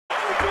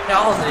Jeg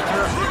aner ikke.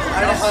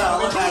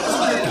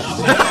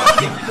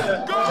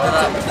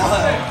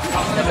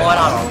 Det var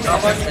Harald.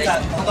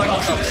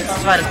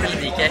 Sverre spiller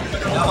DK.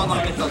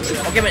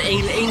 Okay, but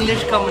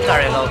English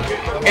commentary though.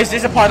 Is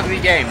this a part of the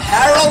game?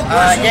 Harald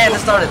versus yeah, it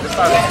started.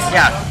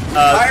 Yeah.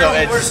 Harald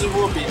So it's versus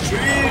Whoophee.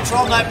 True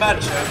Troll Night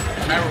matchup.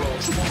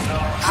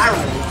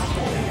 Harald.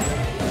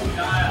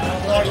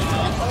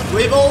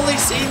 We've only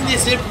seen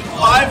this in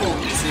Bible.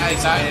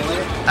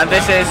 and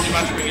this is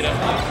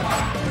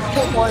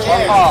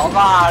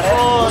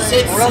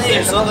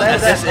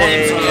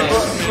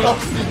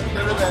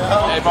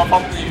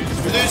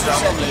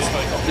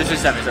this is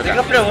seven. Vi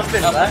kan prøve å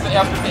spille det.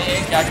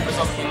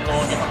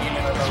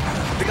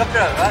 Vi kan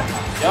prøve.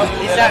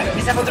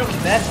 Hvis jeg får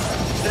drukket mer,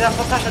 så jeg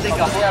får kanskje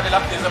drikke av. Jeg vil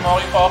lagt inn som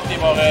Mario Party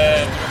bare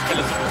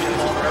spille så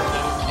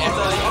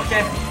Ok,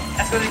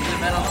 jeg skal drikke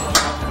litt mer altså.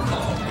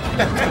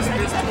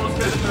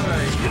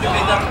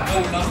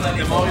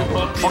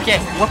 Okay,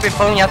 Whoophee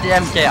pulling out the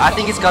MK. I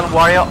think it's got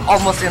Wario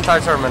almost the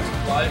entire tournament.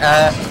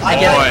 I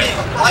get it.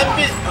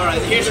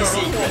 Alright, here's a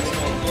secret.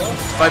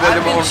 Du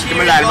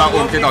må lære meg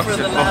ordentlig dagsett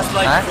på.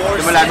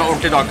 Du må lære meg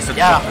ordentlig dagsett på.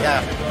 Ja.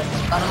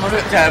 Når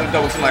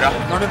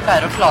du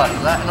pleier å klare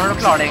det, når du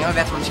klarer det en gang og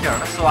vet hvordan du skal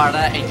gjøre det, så er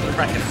det enkelt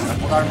bracket.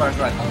 Og da er det bare å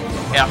try.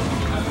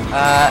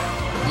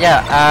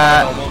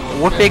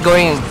 Whoophee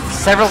going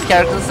several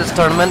characters this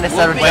tournament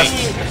instead of just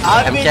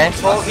I've MK. been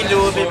talking to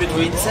him in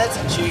between sets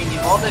and cheering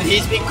him on, and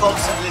he's been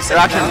constantly saying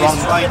that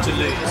he's trying to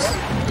lose.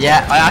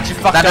 Yeah, I actually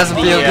fucked that up doesn't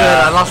the, feel good.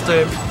 I lost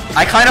to him.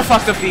 I kind of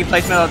fucked up the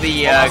placement of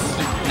the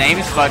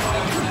names, but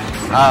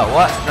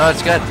What? No,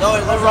 it's good. No,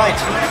 they're right.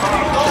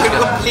 They're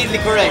completely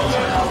correct.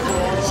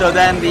 so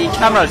then the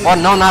cameras. Oh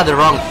no, they're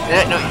wrong.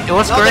 No, it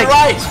was No, correct.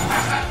 they're right.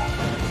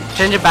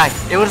 Change it back.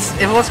 It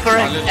was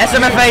correct.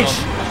 SMFH.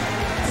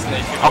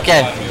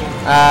 Okay.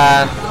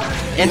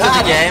 Into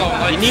the game.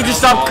 You need to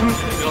stop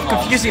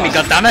confusing me,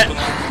 goddammit.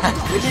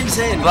 We didn't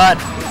say it. But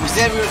We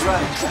said we was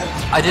right.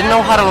 I didn't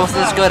know Harald was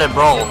this good at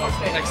Brawl.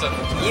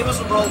 He was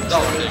a Brawl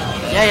dog.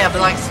 Yeah, but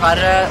like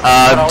Sverre.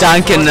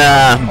 Dank and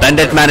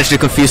Bandit managed to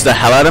confuse the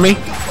hell out of me.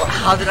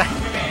 How did I?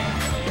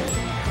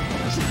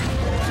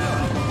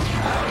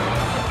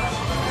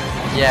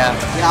 Yeah.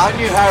 Yeah, I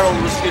knew Harald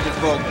was good at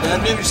Brawl, but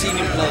I've never seen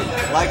him play.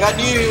 Like, I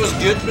knew he was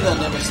good, but I've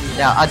never seen him.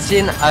 Yeah, I'd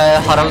seen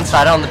Harald and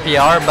Sverre on the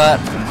PR, but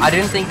I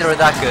didn't think they were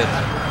that good.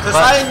 Because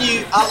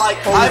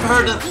I've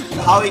heard of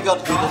how he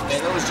got good at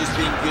meta was just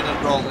being good at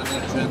Brawl and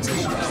then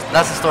transition.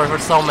 That's the story for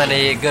so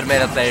many good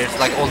meta players,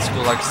 like old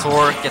school, like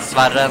Sork and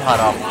Sverre and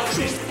Harald.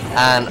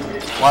 And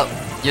well,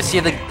 you see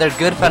they're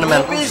good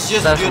fundamentals. He's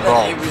just that's good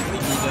Brawl. at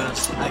everything he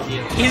does. I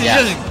feel. He's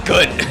just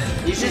good.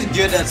 He's just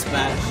good at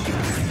Smash.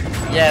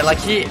 Yeah, like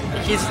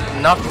he's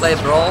not played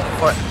Brawl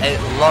for a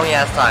long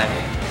ass time.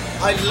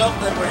 I love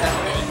that we're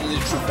having the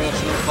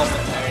professional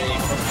commentary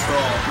from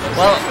Brawl.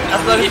 Well,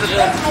 that's not even.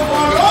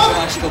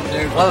 Flash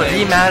commentary. Well,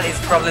 V-Man is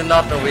probably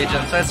not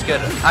Norwegian, so it's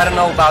good. I don't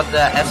know about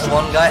the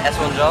S1 guy,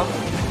 S1 John,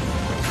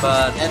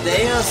 but And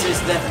Deus is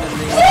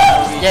definitely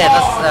Norwegian. yeah,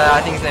 that's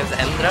I think his name's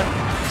Endre.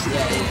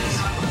 Yeah, it is.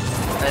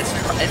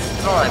 It's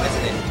Trondheim,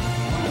 isn't it?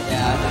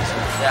 Yeah, I think so.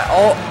 Yeah.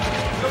 Oh,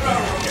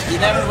 He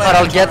never went.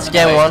 Harald gets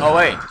game one. Oh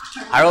wait,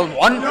 Harold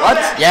won? What?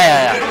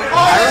 Yeah.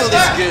 Harald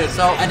is good.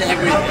 So- at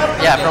everything.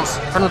 Yeah,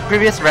 from the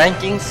previous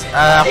rankings,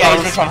 Yeah, he's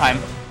Harald's from Trondheim.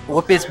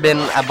 Whoophee's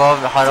been above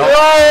Harald,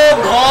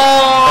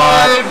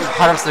 but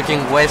Harald's looking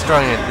way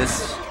stronger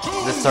this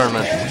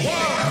tournament.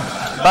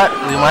 But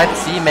we might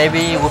see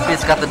maybe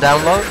Whoophee's got the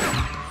download.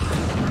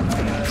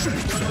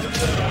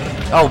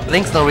 Oh,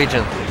 Blink's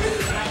Norwegian.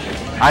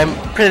 I'm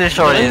pretty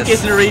sure he Link is.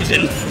 is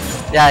Norwegian.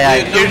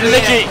 Yeah.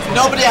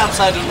 Nobody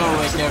outside of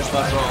Norway cares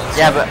about Brawl.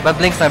 Yeah, but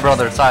Blink's my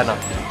brother, so I know.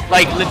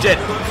 Like legit.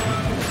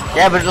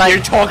 Yeah, but like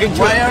You're talking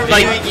to Why are we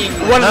like making-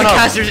 one of No, the no.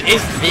 casters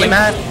is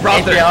V-Man, like,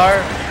 brother.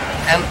 APR,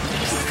 and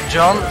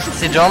John,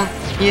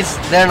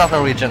 they're not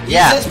Norwegian. He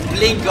Yeah, says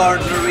Blink are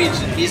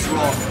Norwegian. He's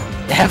wrong.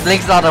 yeah,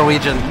 Blink's not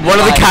Norwegian. One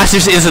of the Like,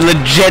 casters is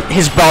legit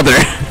his brother.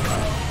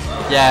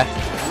 Yeah.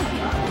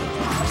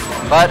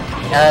 But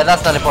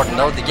that's not important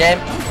though. The game,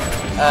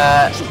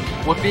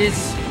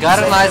 Whoophee's got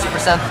a nice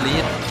percent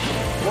lead.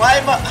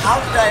 How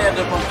did I end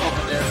up on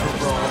commentary for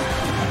Brawl?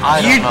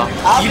 I don't know.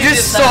 How You did just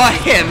it saw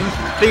happen?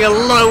 him being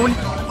alone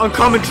on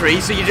commentary,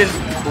 so you just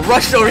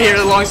rushed over here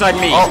alongside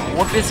me. Oh,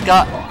 Whoophee's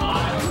got.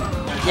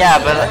 Yeah,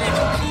 but I need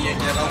to pee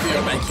again. I'll be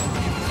right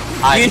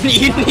back.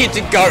 You need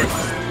to go.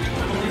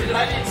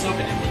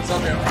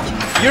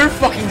 You're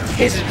fucking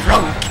pissed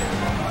drunk.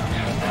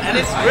 And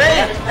it's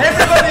great.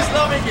 Everybody's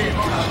loving it.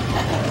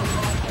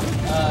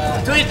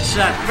 Twitch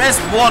chat. Press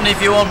 1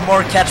 if you want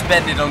more Catch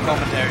Bandit on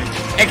commentary.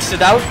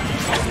 Exit out.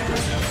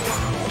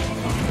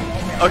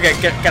 Okay,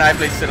 can I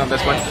please sit on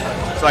this one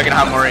so I can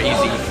have more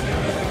easy?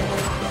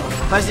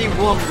 If I see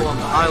 1-1,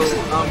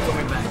 I'm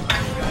coming back.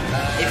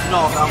 If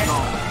not, I'm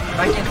not.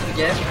 back into the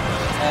game.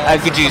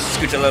 Could you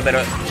scooch a little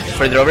bit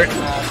further over?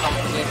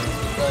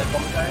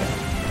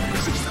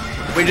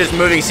 We're just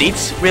moving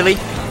seats, really?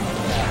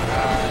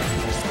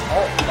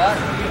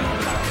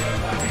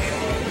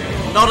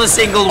 Not a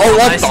single Oh, one.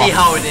 what I the see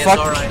how it is. fuck?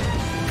 Alright.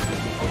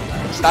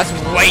 That's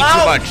way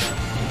too much.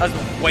 That's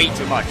way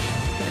too much.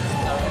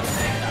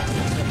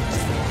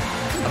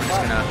 I'm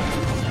just gonna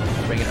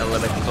bring it a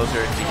little bit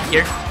closer to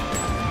here.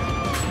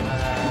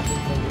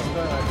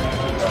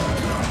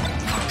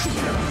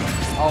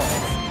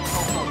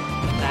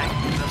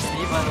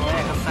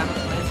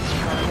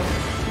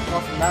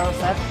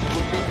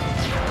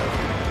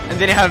 And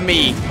then you have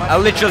me, a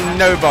literal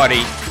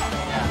nobody.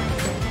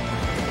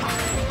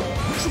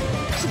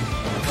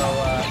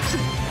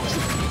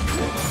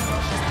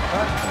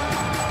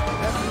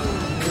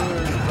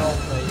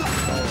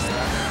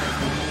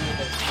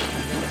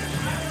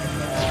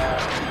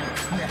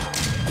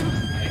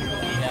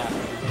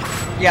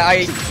 Yeah,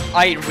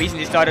 I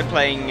recently started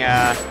playing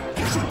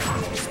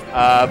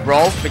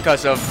Brawl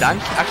because of Dan,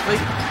 actually.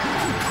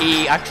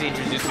 He actually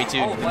introduced me to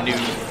new...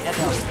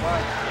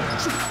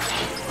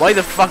 Why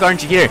the fuck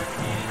aren't you here?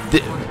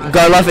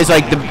 Garelaf is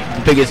like the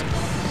biggest...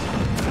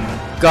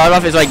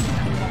 Garelaf is like...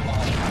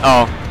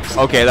 Oh,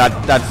 okay,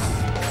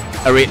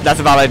 that's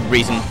a valid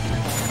reason.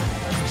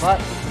 What?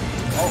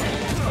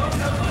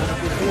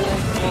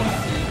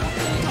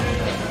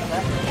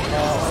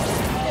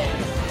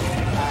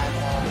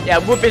 Yeah,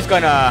 Whoophee's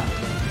gonna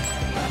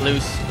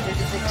lose.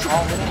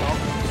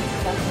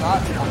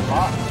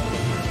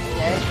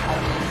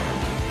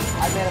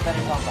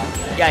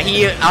 Yeah,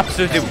 he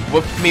absolutely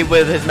whooped me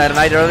with his Meta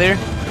Knight earlier.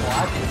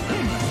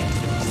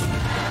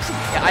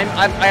 Yeah,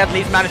 I at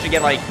least managed to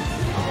get like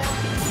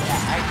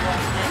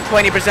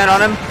 20%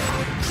 on him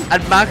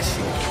at max.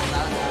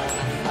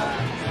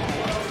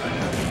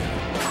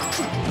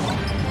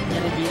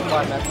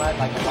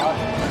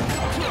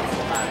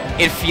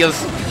 It feels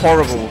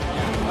horrible.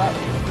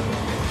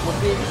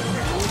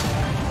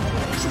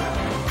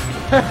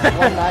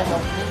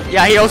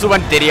 Yeah, he also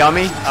went Diddy on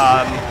me.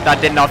 That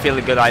did not feel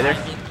good either.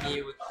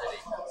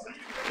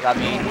 That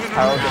means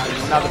Harald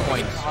gets another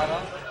point.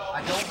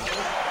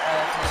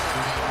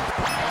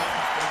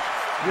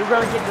 You're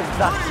gonna get the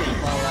Zaxi.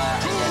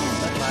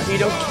 You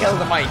don't kill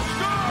the mic.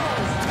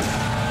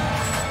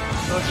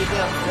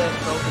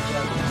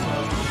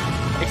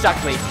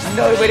 Exactly.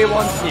 Nobody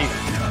wants you.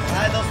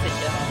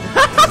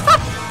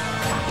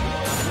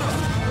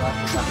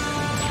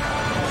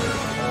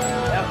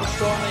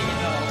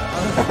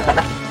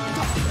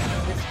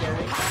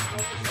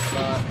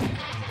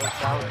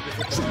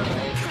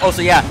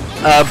 Also, yeah,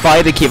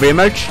 buy the Kivri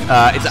merch.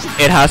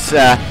 It has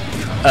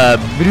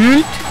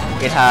Brult,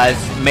 it has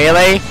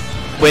melee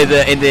with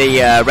in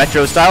the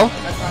retro style.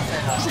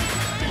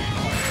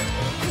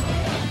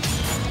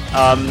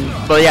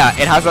 But yeah,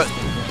 it has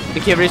the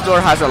Kivri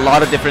store has a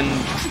lot of different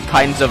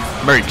kinds of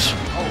merch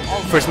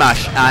for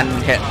Smash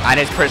and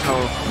his personal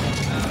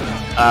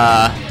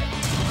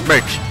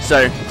merch.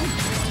 So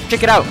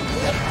check it out.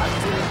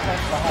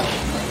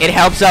 It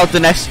helps out the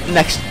next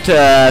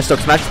stock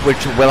Smash,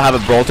 which will have a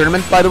Brawl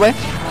tournament, by the way.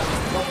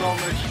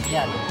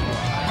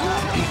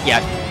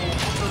 Yeah.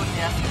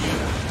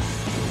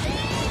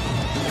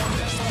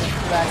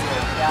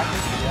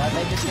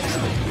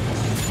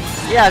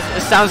 Yeah,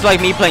 it sounds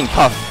like me playing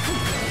Puff.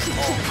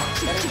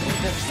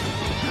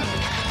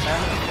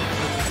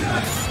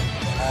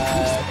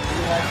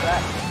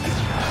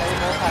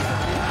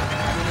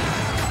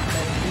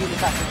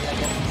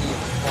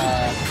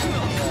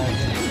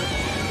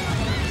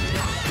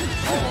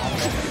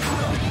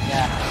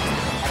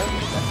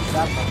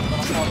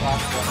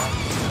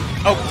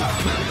 Oh.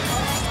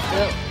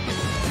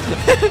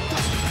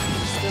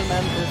 Still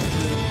manages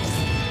to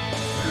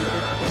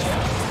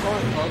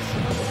score close.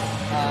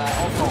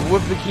 Also,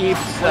 Whoophee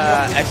keeps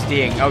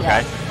SDing.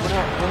 Okay.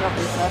 Winner of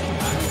this match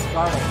is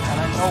Garland, and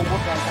I know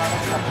Whoophee and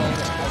Garland have played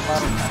a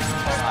lot of matches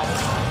so high.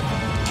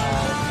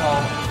 So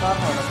it's not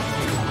hard to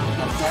see.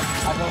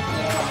 I don't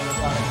think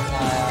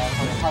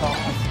Harald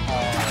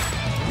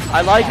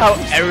I like how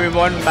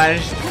everyone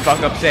managed to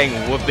fuck up saying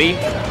Whoophee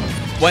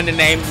when the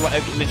name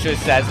literally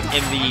says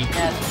in the...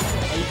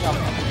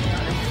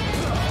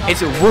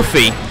 It's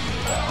Whoophee.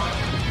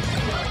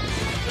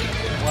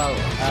 Well,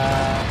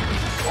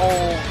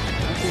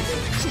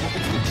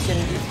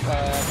 getting these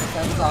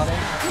percents out in.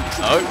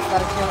 Oh.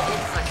 Got a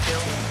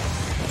kill.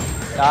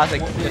 That's a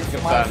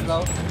confirmed.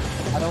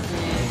 I don't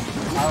think...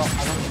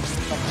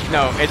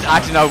 No, it's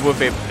actually not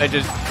Whoophee. It's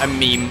just a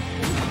meme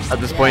at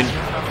this point.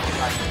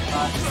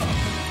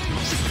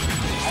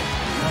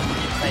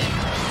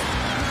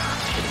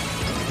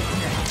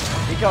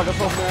 Vi klarte å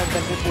få med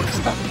veldig fort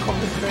å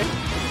komme frem.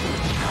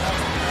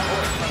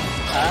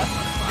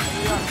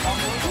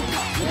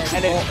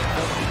 Eller...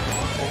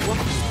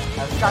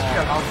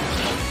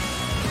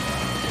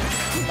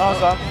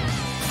 Altså,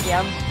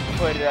 igjen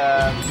for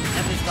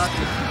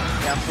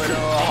å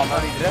ha meg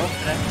videre.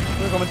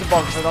 Når vi kommer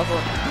tilbake til det, så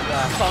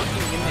sa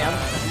ingen igjen.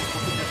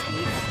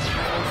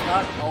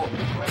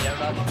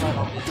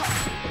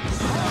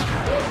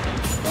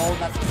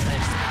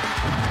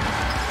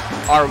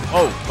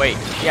 Oh, wait,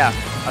 yeah,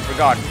 I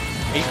forgot.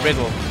 He's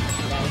Riddle.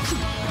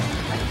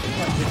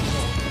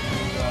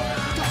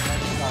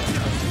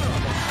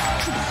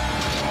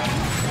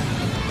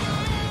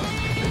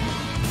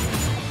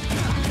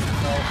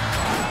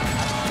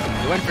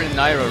 went for the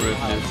Nairo route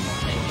now.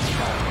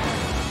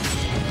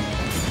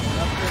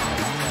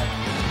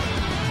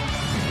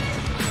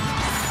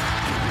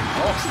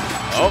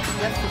 Oh.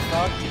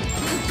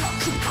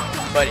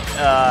 But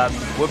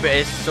Whoophee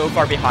is so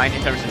far behind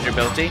in terms of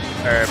durability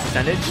or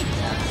percentage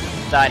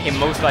that he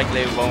most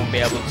likely won't be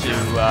able to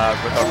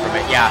recover from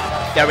it. Yeah,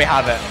 there we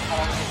have it.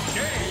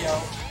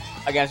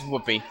 Against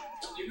Whoophee.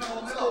 The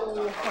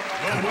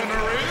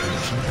winner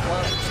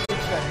is...